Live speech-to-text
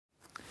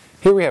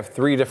Here we have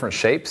three different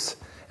shapes,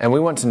 and we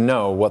want to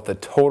know what the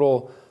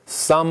total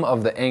sum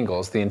of the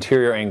angles, the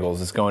interior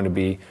angles, is going to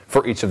be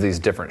for each of these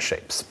different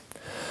shapes.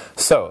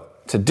 So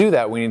to do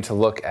that, we need to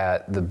look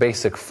at the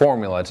basic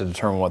formula to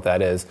determine what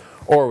that is,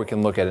 or we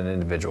can look at an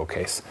individual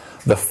case.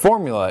 The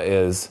formula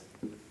is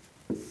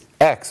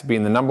x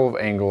being the number of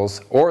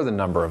angles or the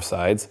number of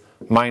sides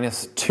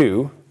minus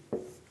 2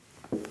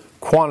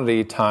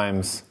 quantity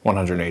times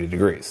 180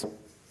 degrees.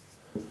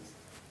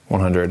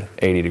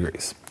 180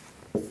 degrees.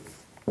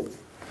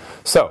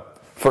 So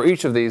for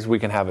each of these, we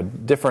can have a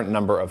different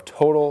number of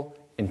total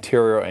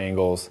interior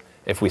angles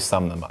if we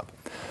sum them up.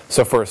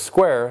 So for a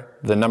square,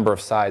 the number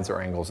of sides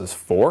or angles is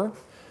 4.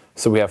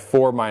 So we have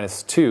 4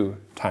 minus 2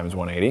 times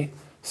 180.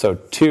 So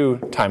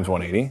 2 times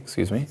 180,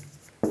 excuse me,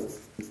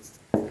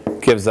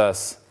 gives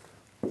us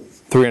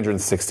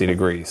 360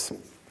 degrees.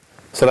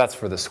 So that's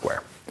for the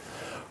square.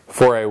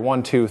 For a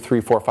 1, 2,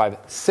 3, 4,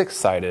 5,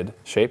 6-sided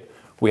shape,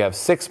 we have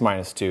 6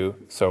 minus 2,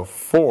 so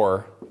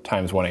 4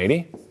 times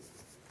 180.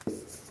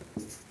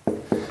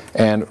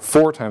 And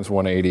 4 times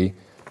 180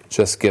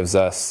 just gives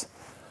us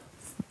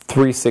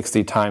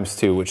 360 times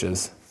 2, which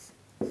is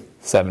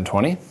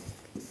 720.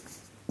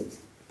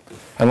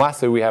 And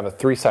lastly, we have a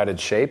 3-sided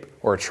shape,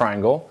 or a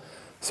triangle.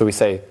 So we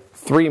say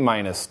 3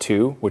 minus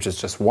 2, which is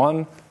just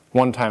 1.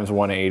 1 times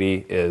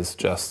 180 is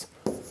just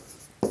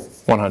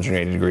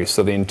 180 degrees.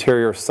 So the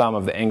interior sum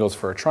of the angles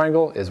for a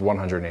triangle is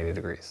 180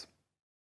 degrees.